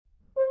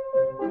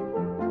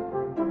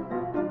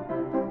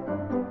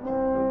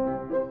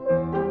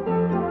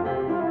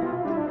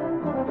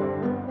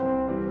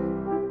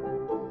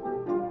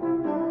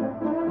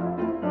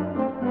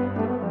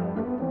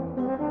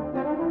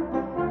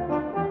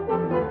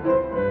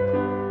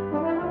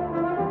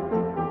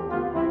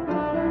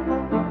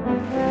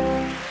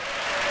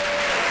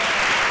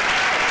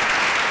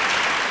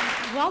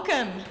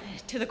Welcome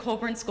to the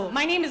Colburn School.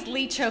 My name is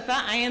Lee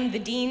Chopa. I am the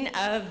Dean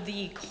of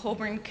the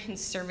Colburn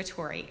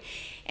Conservatory.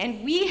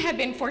 And we have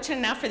been fortunate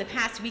enough for the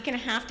past week and a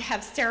half to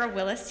have Sarah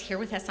Willis here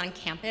with us on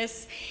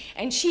campus.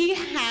 And she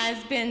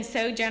has been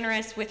so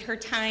generous with her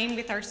time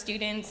with our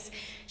students,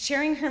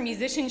 sharing her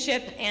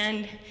musicianship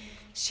and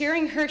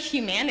sharing her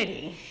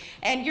humanity.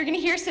 And you're going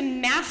to hear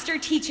some master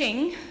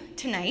teaching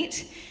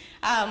tonight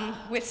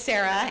with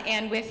Sarah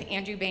and with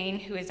Andrew Bain,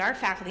 who is our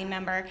faculty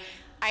member.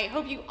 I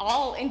hope you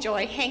all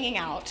enjoy hanging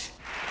out.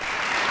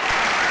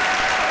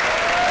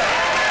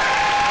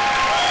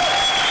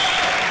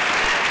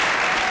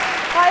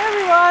 Hi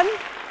everyone.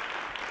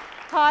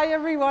 Hi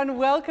everyone.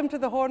 Welcome to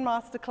the Horn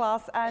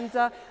Masterclass. And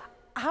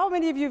how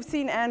many of you have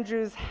seen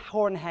Andrew's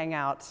horn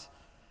hangout?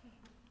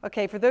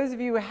 Okay, for those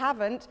of you who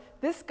haven't,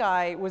 this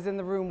guy was in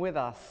the room with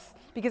us.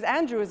 Because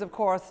Andrew is, of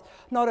course,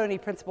 not only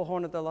principal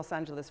horn of the Los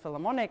Angeles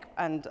Philharmonic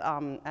and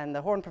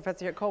the horn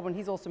professor here at Colburn,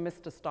 he's also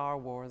Mr. Star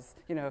Wars.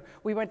 You know,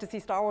 we went to see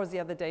Star Wars the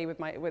other day with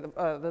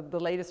the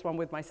latest one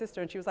with my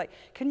sister, and she was like,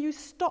 "Can you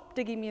stop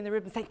digging me in the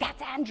rib and saying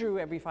that's Andrew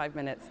every 5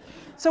 minutes?"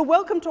 So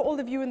welcome to all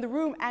of you in the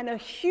room, and a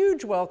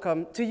huge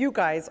welcome to you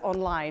guys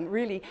online.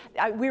 Really,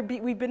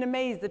 we've been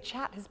amazed. The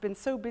chat has been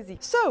so busy.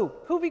 So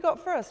who have we got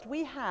first?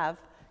 We have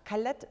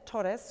Colette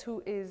Torres,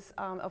 who is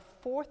a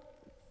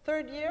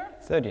third year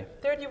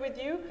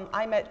with you.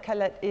 I met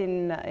Colette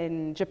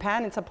in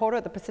Japan, in Sapporo,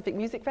 at the Pacific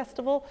Music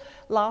Festival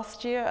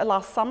last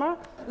summer.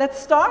 Let's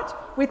start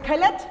with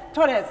Colette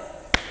Torres.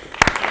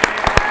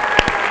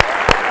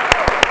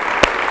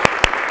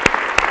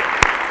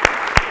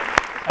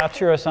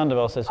 Arturo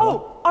Sandoval says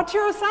hello. Oh,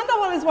 Arturo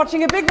Sandoval is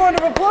watching. A big round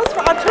of applause for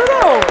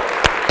Arturo.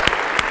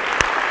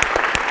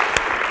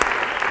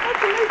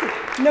 That's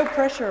amazing. No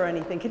pressure or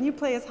anything. Can you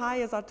play as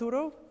high as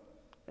Arturo?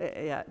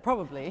 Yeah,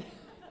 probably.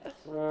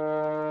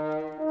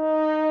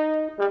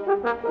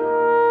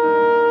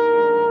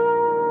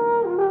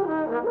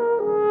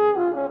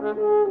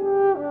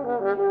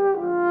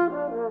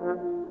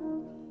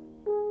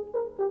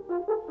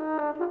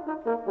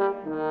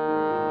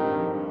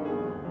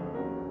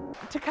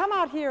 To come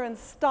out here and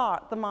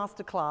start the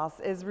masterclass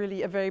is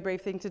really a very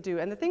brave thing to do.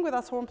 And the thing with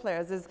us horn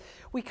players is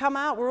we come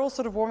out, we're all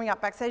sort of warming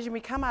up backstage, and we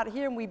come out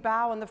here and we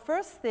bow, and the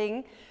first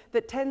thing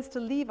that tends to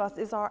leave us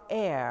is our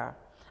air.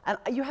 And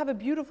you have a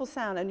beautiful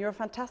sound, and you're a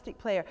fantastic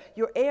player.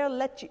 Your air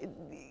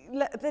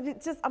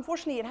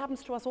unfortunately, it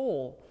happens to us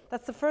all.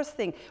 That's the first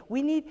thing.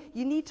 You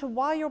need to,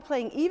 while you're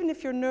playing, even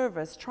if you're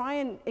nervous, try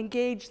and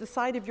engage the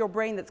side of your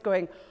brain that's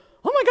going,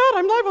 "Oh my God,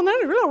 I'm live on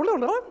that,"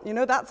 you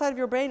know, that side of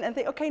your brain, and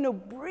think, okay, no,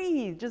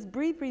 breathe, just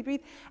breathe, breathe,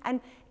 breathe.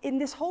 And in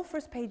this whole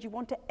first page, you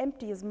want to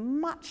empty as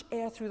much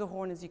air through the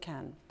horn as you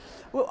can.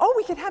 Well, oh,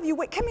 we could have you,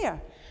 wait, come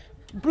here.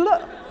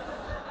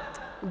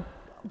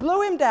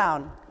 Blow him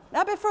down.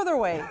 Now a bit further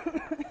away.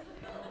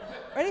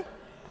 Ready?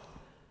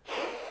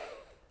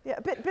 Yeah,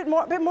 a bit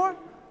more, bit more.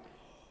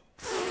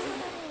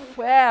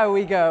 There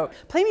we go.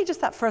 Play me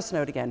just that first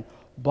note again.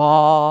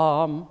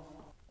 Bomb.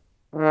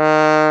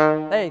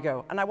 There you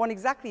go. And I want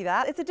exactly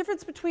that. It's a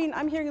difference between,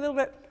 I'm hearing a little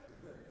bit,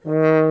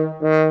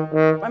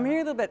 I'm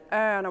hearing a little bit,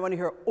 and I want to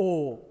hear,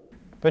 oh.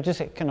 But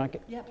just, can I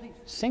get, yeah, please.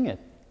 Sing it.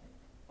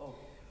 Oh.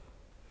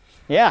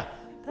 Yeah.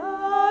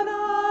 Da,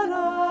 da,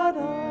 da,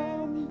 da,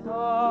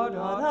 da,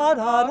 da,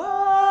 da, da.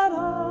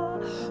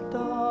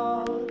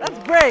 That's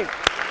great.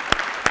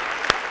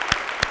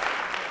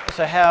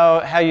 So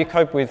how you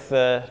cope with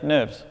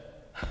nerves?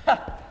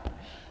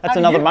 That's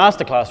another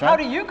masterclass, right? How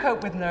do you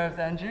cope with nerves,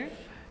 Andrew?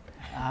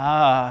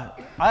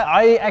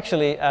 I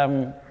actually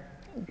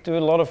do a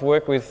lot of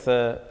work with,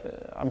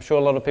 I'm sure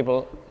a lot of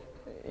people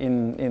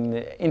in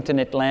the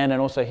internet land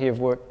and also here have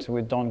worked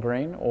with Don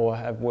Green or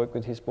have worked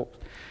with his books.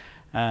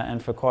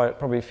 And for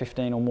probably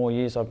 15 or more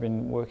years I've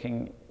been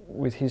working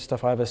with his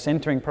stuff. I have a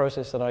centering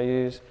process that I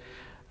use.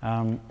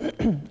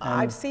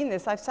 I've seen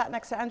this. I've sat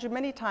next to Andrew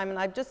many times, and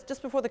I've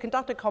just before the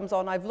conductor comes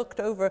on, I've looked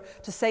over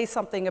to say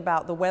something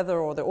about the weather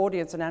or the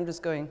audience, and Andrew's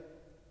going,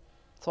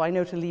 so I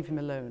know to leave him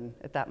alone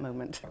at that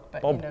moment.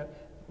 But, Bob. You know,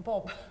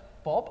 Bob.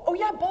 Bob? Oh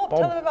yeah, Bob.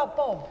 Tell them about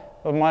Bob.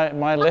 Well,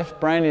 my left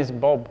brain is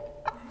Bob.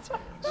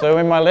 So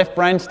when my left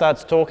brain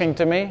starts talking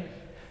to me,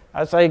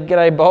 I say,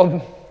 "G'day,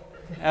 Bob.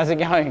 How's it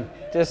going?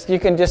 You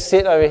can just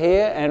sit over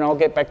here, and I'll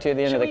get back to you at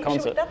the end of the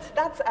concert."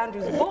 That's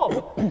Andrew's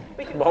Bob.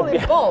 We can Bob, call him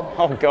yeah. Bob.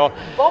 Oh God.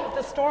 Bob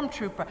the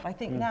Stormtrooper. I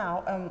think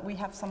now we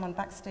have someone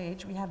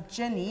backstage. We have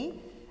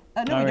Jenny.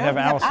 No, we don't. We have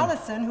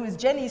Alison, who is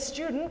Jenny's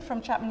student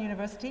from Chapman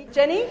University.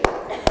 Jenny.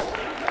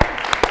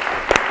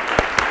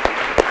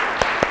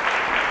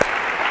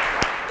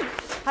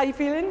 How you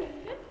feeling?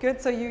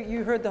 Good. So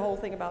you heard the whole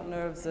thing about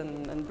nerves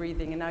and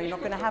breathing, and now you're not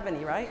going to have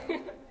any, right?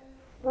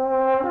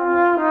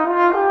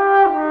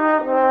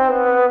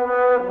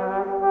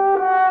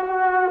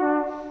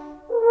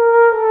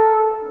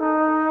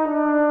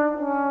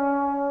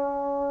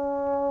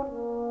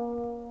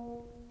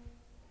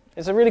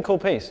 It's a really cool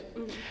piece.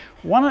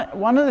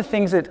 One of the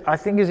things that I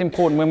think is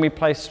important when we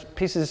play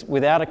pieces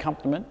without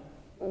accompaniment,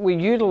 we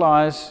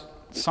utilize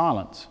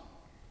silence.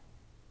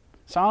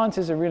 Silence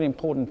is a really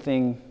important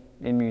thing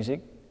in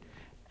music,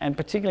 and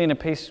particularly in a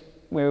piece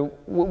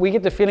we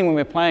get the feeling when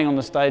we're playing on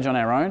the stage on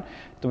our own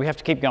that we have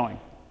to keep going.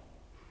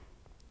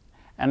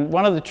 And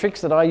one of the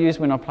tricks that I use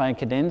when I play a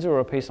cadenza or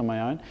a piece on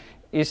my own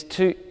is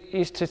to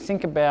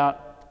think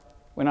about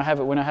when I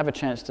have a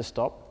chance to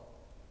stop,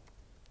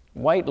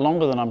 wait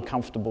longer than I'm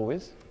comfortable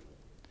with,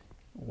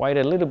 wait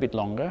a little bit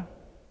longer,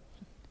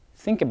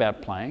 think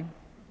about playing,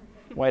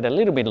 wait a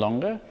little bit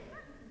longer,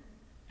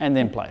 and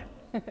then play.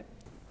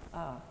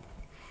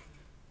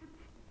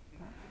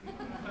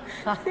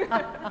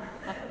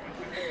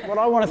 What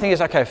I want to think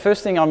is, okay,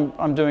 first thing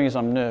I'm doing is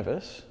I'm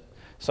nervous.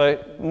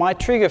 So my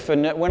trigger for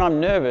when I'm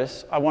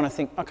nervous, I want to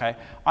think, okay,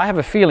 I have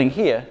a feeling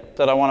here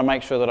that I want to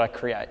make sure that I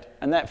create.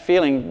 And that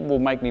feeling will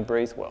make me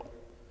breathe well.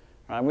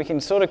 Right? We can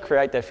sort of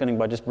create that feeling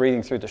by just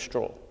breathing through the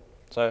straw.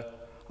 So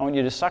I want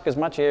you to suck as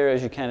much air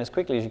as you can, as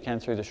quickly as you can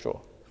through the straw.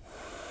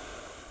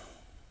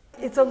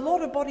 It's a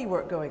lot of body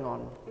work going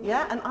on,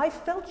 yeah? And I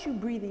felt you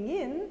breathing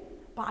in,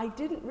 but I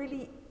didn't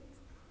really,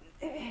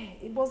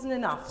 it wasn't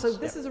enough. So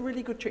this is a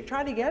really good trick.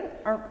 Try it again.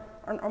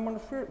 I'm going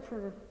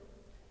to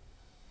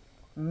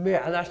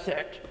yeah, that's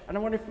it. And I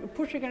want to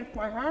push against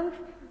my hands.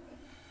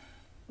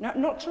 No,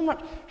 not so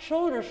much.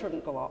 Shoulders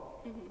shouldn't go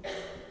up.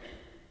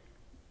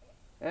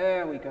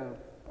 There we go.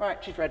 All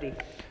right, she's ready.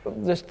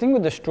 The thing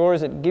with the straw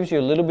is it gives you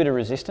a little bit of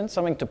resistance,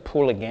 something to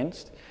pull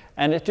against.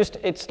 And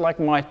it's like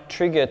my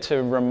trigger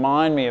to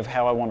remind me of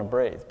how I want to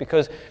breathe.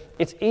 Because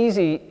it's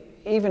easy,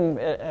 even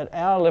at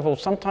our level,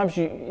 sometimes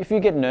if you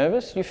get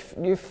nervous, you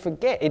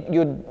forget.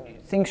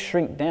 Things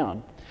shrink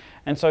down.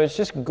 And so it's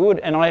just good,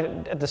 and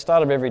at the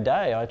start of every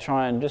day, I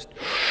try and just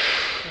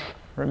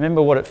remember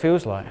what it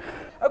feels like.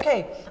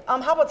 Okay,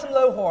 how about some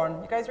low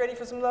horn? You guys ready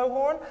for some low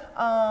horn?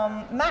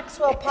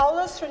 Maxwell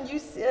Paulus from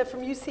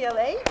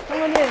UCLA.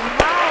 Come on in.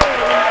 Hi,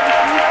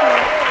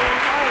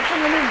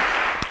 come on in.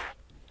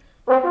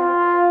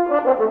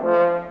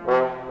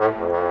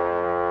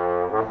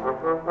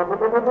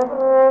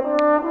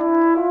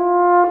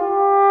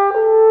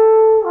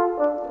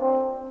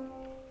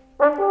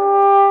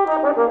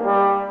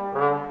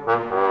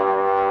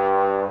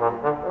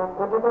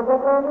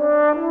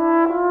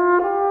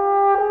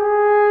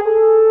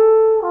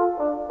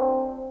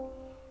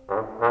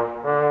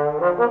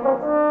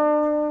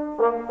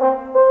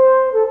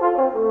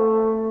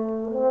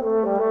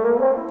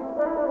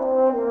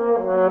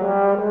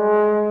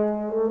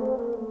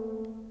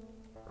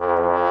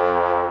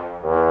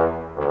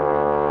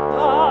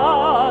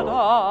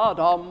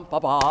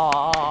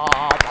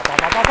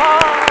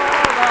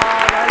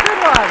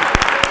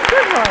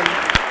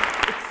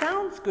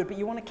 Good, but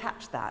you want to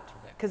catch that,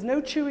 because no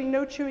chewing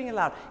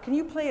allowed. Can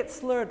you play it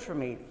slurred for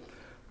me?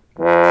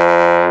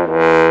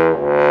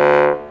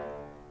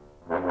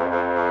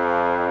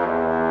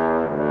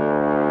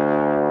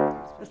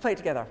 Let's play it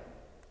together.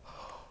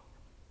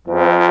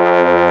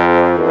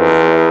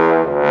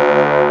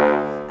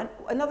 And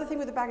another thing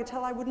with the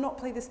bagatelle, I would not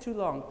play this too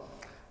long.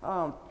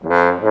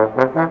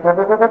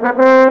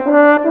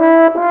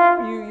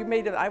 You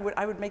made it. I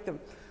would make them.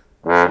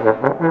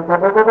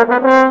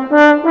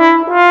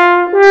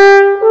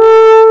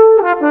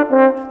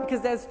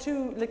 Because there's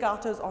two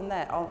legatos on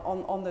there,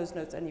 on those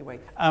notes anyway.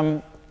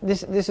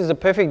 This is a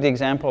perfect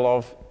example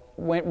of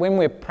when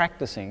we're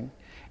practicing,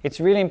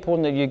 it's really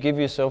important that you give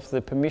yourself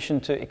the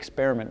permission to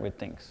experiment with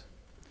things.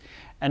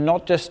 And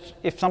not just,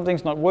 if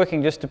something's not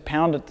working, just to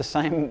pound it the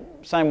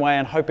same way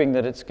and hoping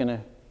that it's going to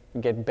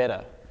get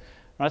better.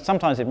 Right?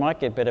 Sometimes it might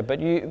get better,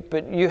 but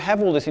you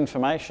have all this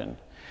information.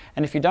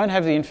 And if you don't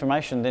have the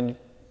information, then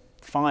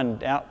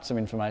find out some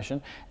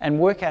information and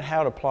work out how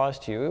it applies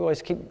to you.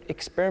 Always keep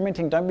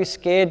experimenting. Don't be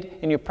scared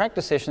in your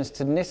practice sessions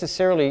to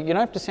necessarily, you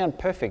don't have to sound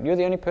perfect. You're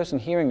the only person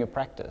hearing your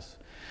practice.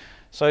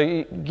 So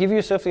you give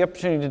yourself the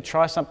opportunity to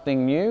try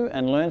something new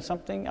and learn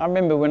something. I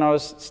remember when I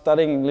was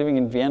studying and living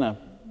in Vienna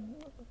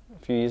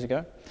a few years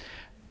ago.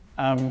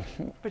 But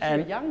you're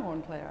a young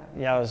horn player.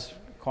 Yeah, I was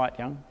quite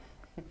young.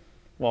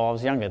 Well, I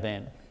was younger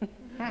then.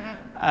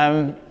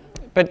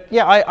 But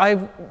yeah,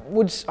 it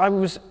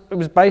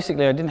was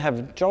basically, I didn't have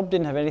a job,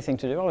 didn't have anything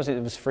to do.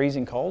 It was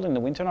freezing cold in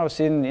the winter, and I was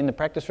sitting in the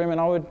practice room and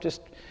I would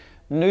just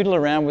noodle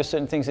around with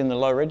certain things in the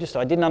low register.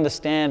 I didn't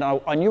understand,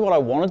 I knew what I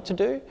wanted to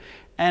do,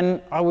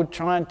 and I would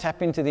try and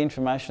tap into the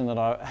information that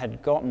I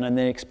had gotten and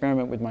then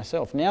experiment with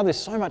myself. Now there's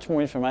so much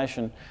more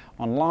information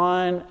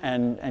online,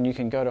 and you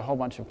can go to a whole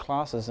bunch of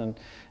classes and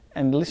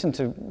listen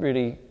to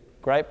really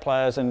great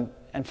players and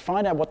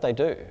find out what they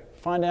do.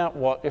 Find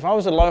out if I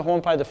was a low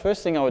horn player, the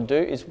first thing I would do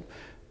is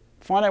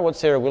find out what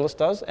Sarah Willis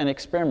does and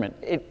experiment.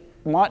 It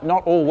might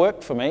not all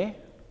work for me,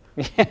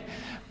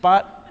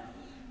 but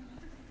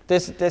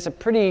there's a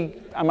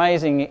pretty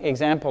amazing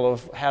example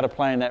of how to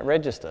play in that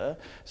register.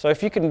 So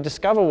if you can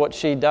discover what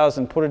she does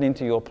and put it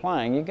into your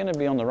playing, you're going to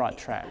be on the right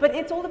track. But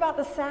it's all about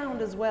the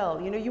sound as well.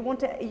 You know,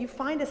 you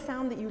find a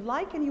sound that you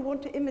like and you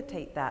want to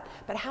imitate that.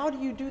 But how do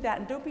you do that?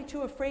 And don't be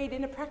too afraid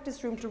in a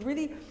practice room to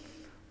really,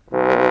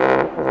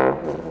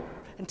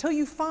 until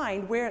you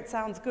find where it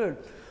sounds good.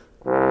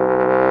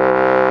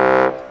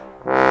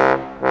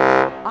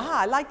 Aha,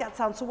 I like that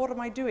sound, so what am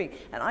I doing?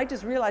 And I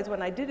just realized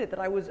when I did it that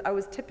I was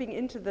tipping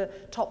into the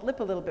top lip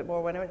a little bit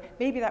more when I went,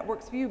 maybe that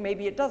works for you,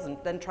 maybe it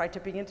doesn't, then try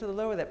tipping into the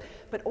lower lip.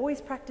 But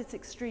always practice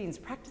extremes,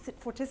 practice it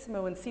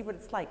fortissimo and see what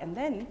it's like, and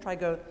then try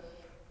go,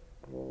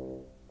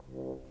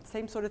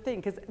 same sort of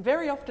thing, because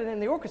very often in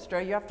the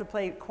orchestra you have to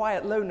play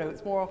quiet low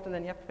notes more often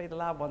than you have to play the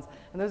loud ones,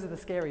 and those are the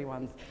scary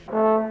ones.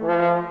 All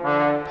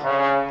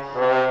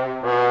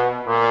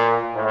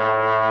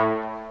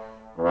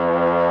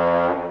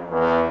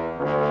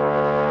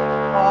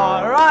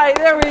right,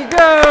 there we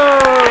go.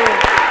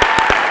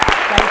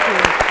 Thank you.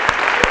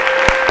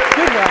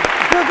 Good one.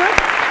 Feel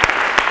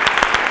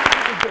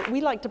good?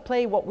 We like to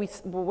play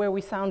where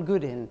we sound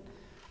good in.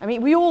 I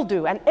mean, we all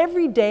do, and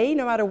every day,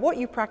 no matter what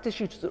you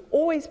practice, you should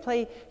always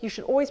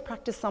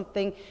practice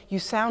something you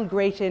sound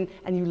great in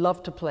and you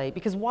love to play.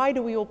 Because why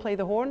do we all play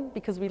the horn?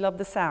 Because we love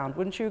the sound,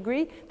 wouldn't you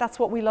agree? That's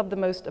what we love the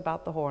most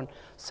about the horn.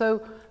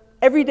 So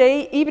every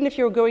day, even if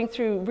you're going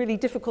through really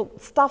difficult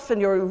stuff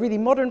and you're really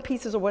modern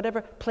pieces or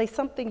whatever, play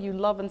something you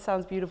love and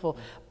sounds beautiful.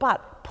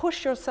 But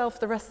push yourself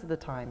the rest of the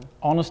time.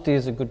 Honesty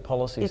is a good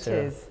policy,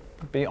 Sarah. It is.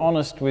 Be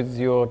honest with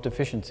your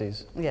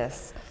deficiencies.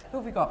 Yes. Who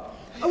have we got?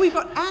 Oh, we've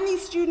got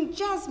Annie's student,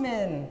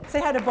 Jasmine.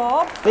 Say hi to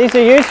Bob. These are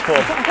useful.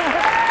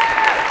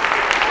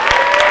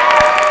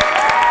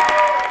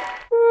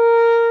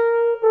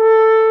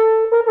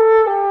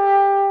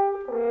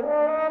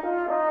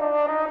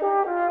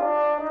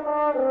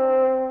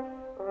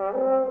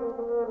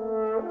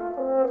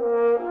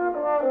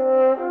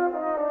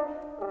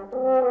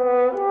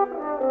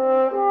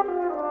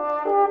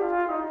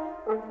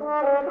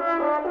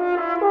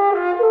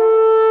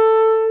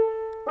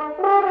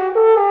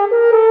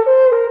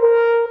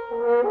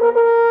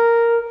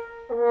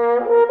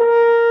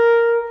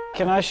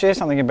 Can I share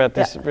something about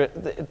this? Yeah.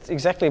 It's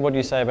exactly what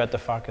you say about the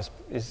fuck is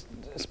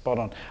spot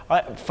on.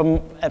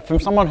 From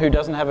someone who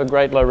doesn't have a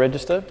great low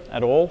register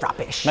at all,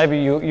 rubbish. Maybe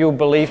you'll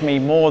believe me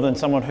more than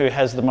someone who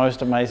has the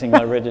most amazing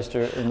low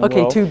register in the world.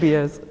 Okay, 2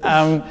 beers.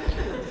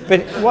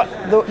 But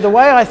the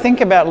way I think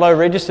about low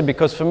register,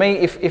 because for me,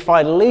 if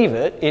I leave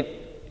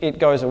it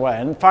goes away.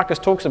 And Farkas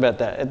talks about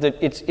that.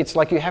 It's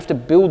like you have to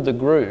build the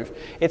groove.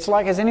 It's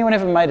like, has anyone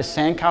ever made a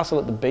sandcastle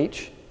at the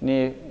beach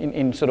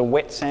in sort of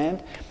wet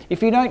sand?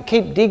 If you don't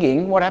keep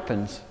digging, what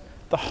happens?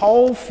 The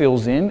hole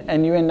fills in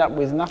and you end up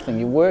with nothing.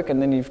 You work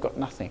and then you've got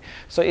nothing.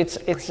 So it's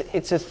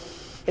a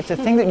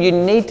thing that you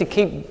need to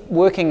keep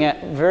working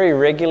at very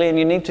regularly, and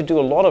you need to do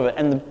a lot of it.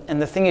 And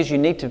the thing is, you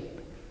need to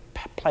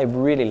play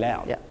really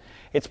loud. Yeah.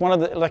 It's one of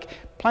the, like,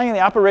 playing in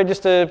the upper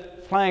register,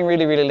 playing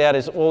really, really loud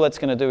is all that's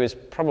going to do is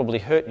probably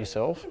hurt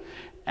yourself.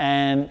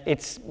 And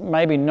it's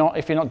maybe not,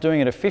 if you're not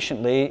doing it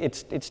efficiently,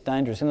 it's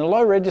dangerous. In the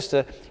low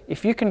register,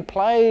 if you can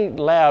play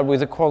loud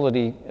with a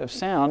quality of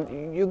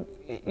sound, you're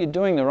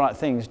doing the right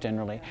things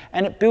generally.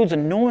 And it builds an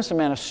enormous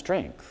amount of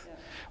strength.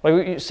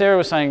 Like Sarah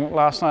was saying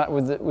last night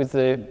with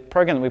the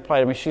program that we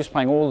played, I mean, she was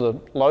playing all the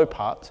low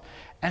parts,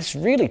 and it's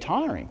really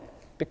tiring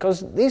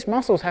because these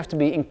muscles have to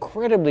be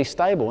incredibly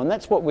stable, and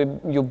that's what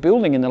you're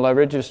building in the low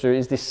register,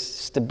 is this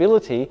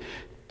stability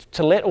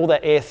to let all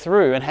that air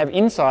through and have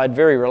inside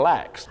very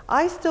relaxed.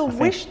 I still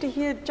wish to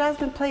hear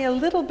Jasmine play a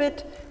little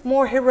bit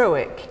more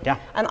heroic. Yeah.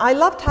 And I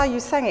loved how you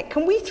sang it.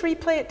 Can we 3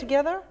 play it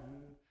together?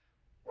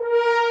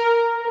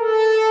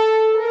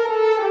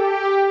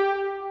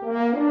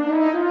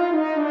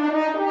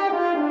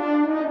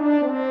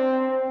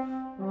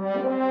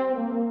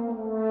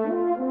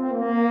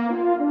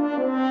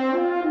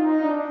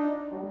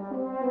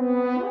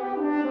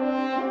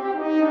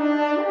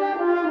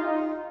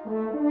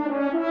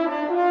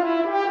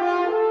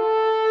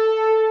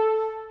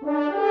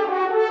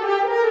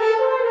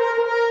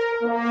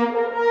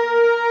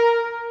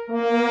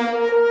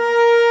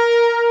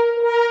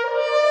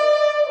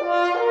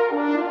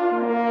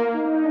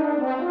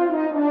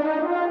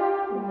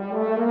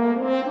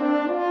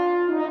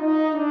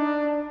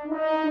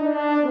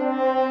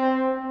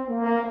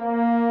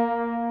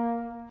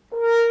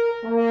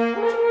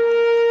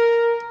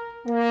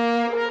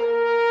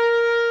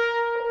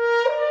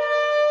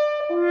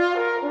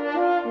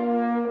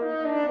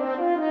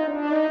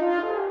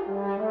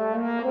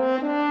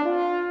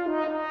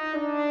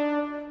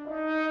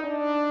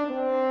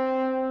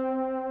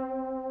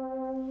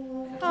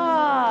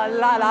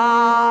 La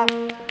la.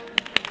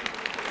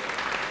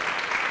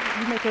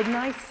 You make a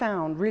nice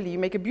sound, really. You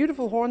make a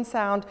beautiful horn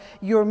sound.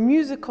 You're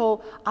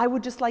musical. I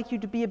would just like you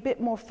to be a bit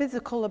more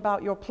physical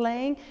about your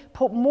playing.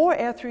 Put more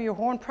air through your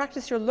horn.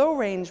 Practice your low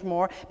range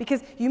more,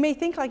 because you may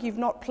think like you've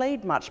not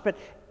played much, but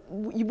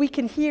we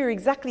can hear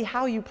exactly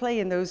how you play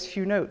in those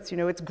few notes. You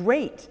know, it's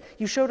great.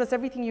 You showed us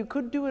everything you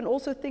could do and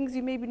also things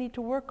you maybe need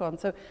to work on.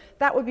 So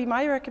that would be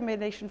my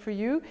recommendation for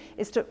you,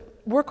 is to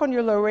work on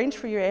your low range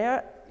for your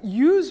air.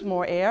 Use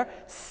more air,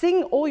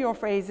 sing all your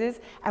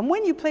phrases, and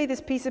when you play this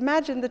piece,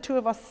 imagine the 2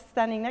 of us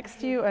standing next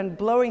to you and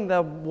blowing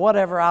the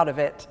whatever out of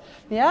it.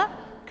 Yeah?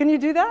 Can you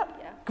do that?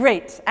 Yeah.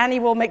 Great.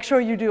 Annie will make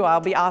sure you do. I'll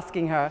be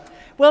asking her.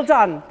 Well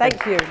done.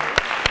 Thank you.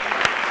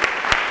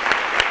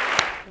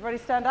 Everybody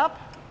stand up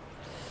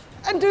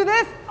and do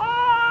this.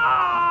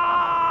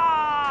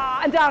 Ah!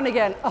 And down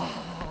again.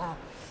 Oh.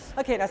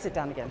 Okay, now sit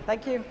down again.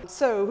 Thank you.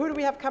 So, who do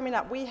we have coming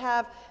up? We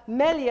have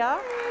Melia.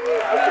 Oh,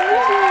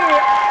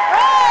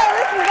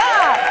 listen to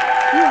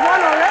that. You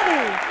won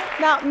already.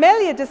 Now,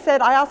 Melia just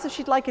said, I asked if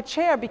she'd like a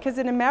chair because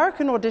in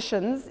American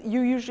auditions,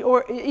 you usually,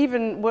 or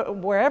even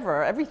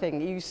wherever,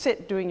 everything, you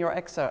sit doing your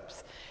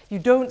excerpts. You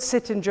don't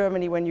sit in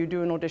Germany when you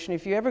do an audition.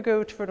 If you ever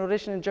go for an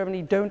audition in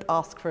Germany, don't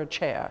ask for a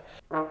chair.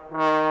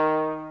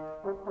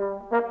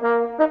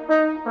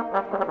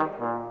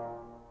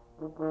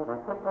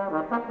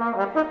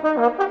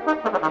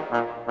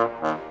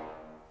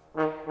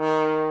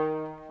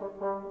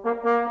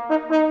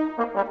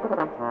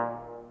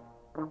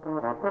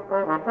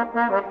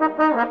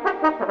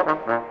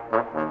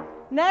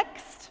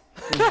 Next.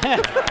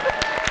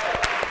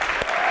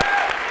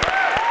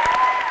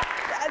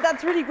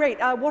 That's really great.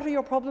 What are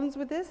your problems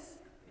with this?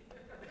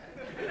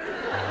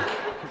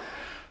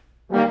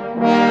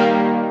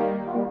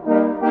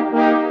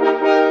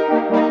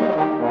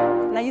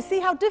 Now you see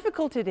how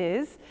difficult it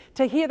is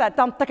to hear that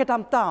dum taka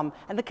dum dum,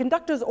 and the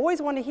conductors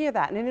always want to hear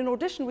that, and in an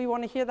audition we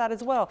want to hear that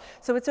as well.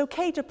 So it's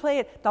okay to play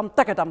it dum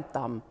taka dum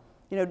dum.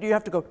 You know, you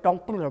have to go dum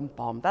dum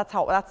bum.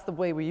 That's the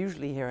way we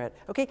usually hear it.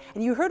 Okay?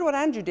 And you heard what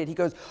Andrew did. He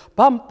goes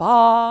bum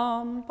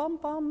bum bum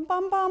bum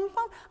bum bum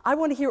bum. I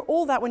want to hear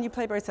all that when you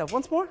play by yourself.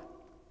 Once more.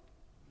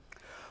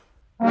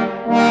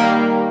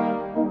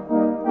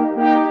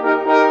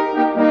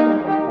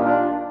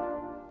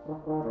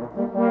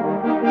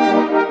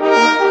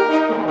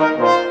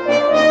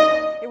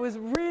 It was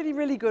really,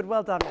 really good.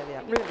 Well done,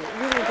 Melia. Really,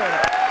 really enjoyed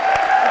it.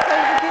 You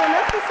played the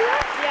DMF this year?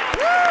 Yeah.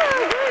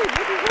 Great.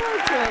 Looking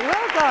forward to it.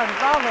 Well done.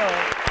 Bravo.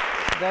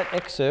 That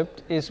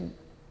excerpt is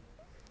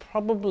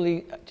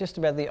probably just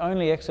about the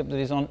only excerpt that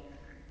is on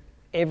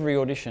every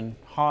audition.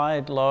 High,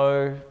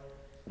 low,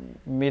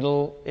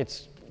 middle.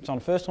 It's on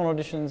first horn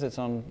auditions, it's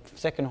on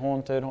second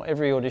horn, third horn.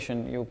 Every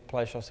audition you'll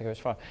play Shostakovich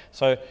 5.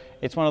 So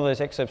it's one of those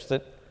excerpts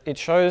that it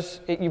shows,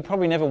 you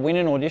probably never win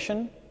an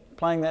audition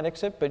playing that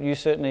excerpt, but you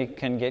certainly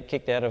can get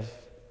kicked out of,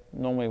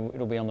 normally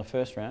it'll be on the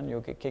first round, you'll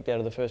get kicked out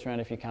of the first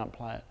round if you can't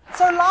play it.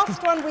 So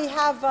last one we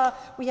have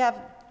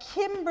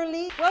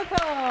Kimberly. Welcome.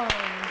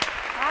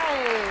 Hi.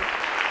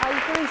 How are you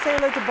feeling? Say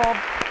hello to Bob.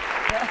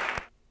 Yeah.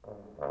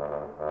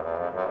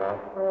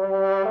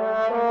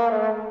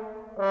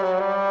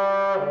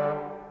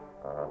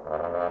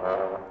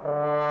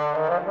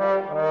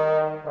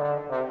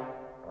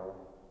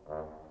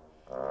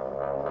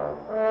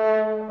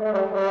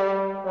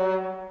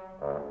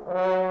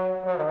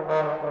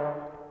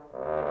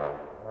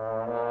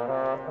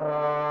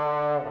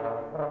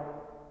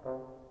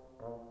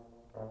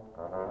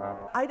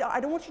 I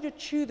don't want you to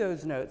chew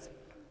those notes.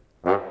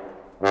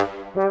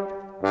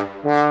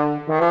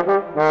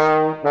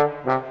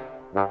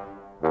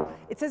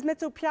 It says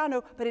mezzo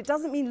piano, but it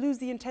doesn't mean lose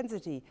the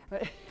intensity.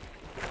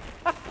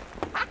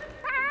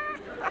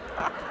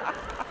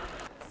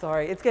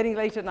 Sorry, it's getting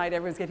late at night.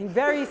 Everyone's getting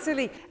very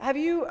silly. Have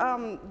you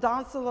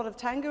danced a lot of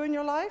tango in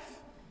your life?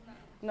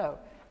 No.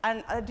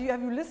 And have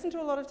you listened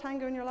to a lot of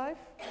tango in your life?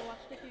 I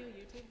watched a few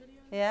YouTube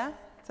videos. Yeah?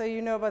 So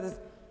you know about this.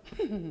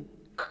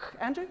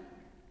 Andrew?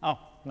 Oh,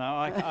 no,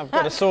 I've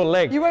got a sore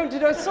leg. You won't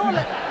do a sore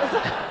leg.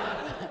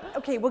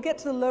 Okay, we'll get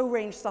to the low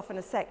range stuff in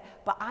a sec,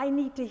 but I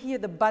need to hear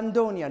the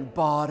bandoneon.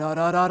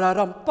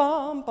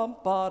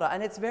 Ba-da-da-da-da-dum-bum-bum-ba-da.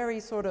 And it's very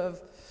sort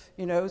of,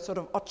 you know, sort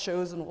of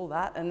ochos and all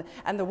that. And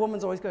the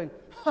woman's always going,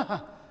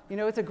 you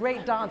know, it's a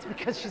great dance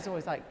because she's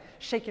always like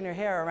shaking her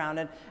hair around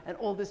and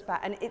all this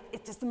back. And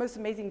it's just the most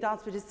amazing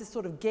dance, but it's this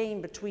sort of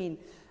game between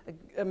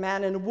a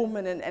man and a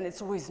woman, and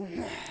it's always,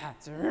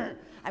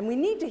 and we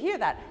need to hear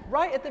that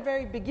right at the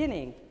very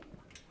beginning.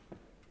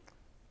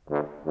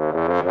 Are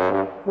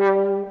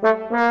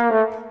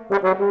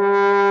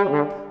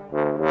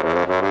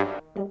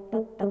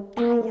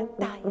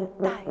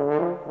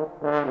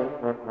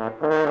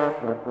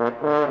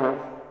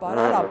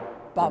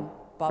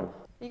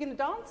you going to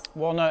dance?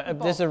 Well, no,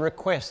 there's a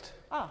request.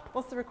 Ah,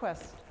 what's the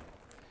request?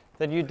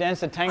 That you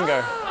dance a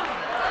tango.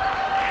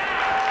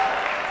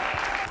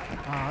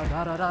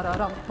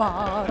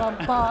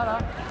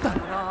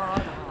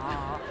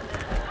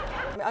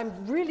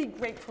 I'm really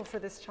grateful for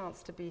this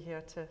chance to be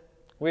here.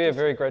 We are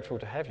very grateful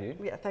to have you.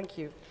 Yeah, thank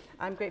you.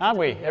 I'm grateful. Aren't to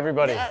we, be here.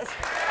 everybody? Yes.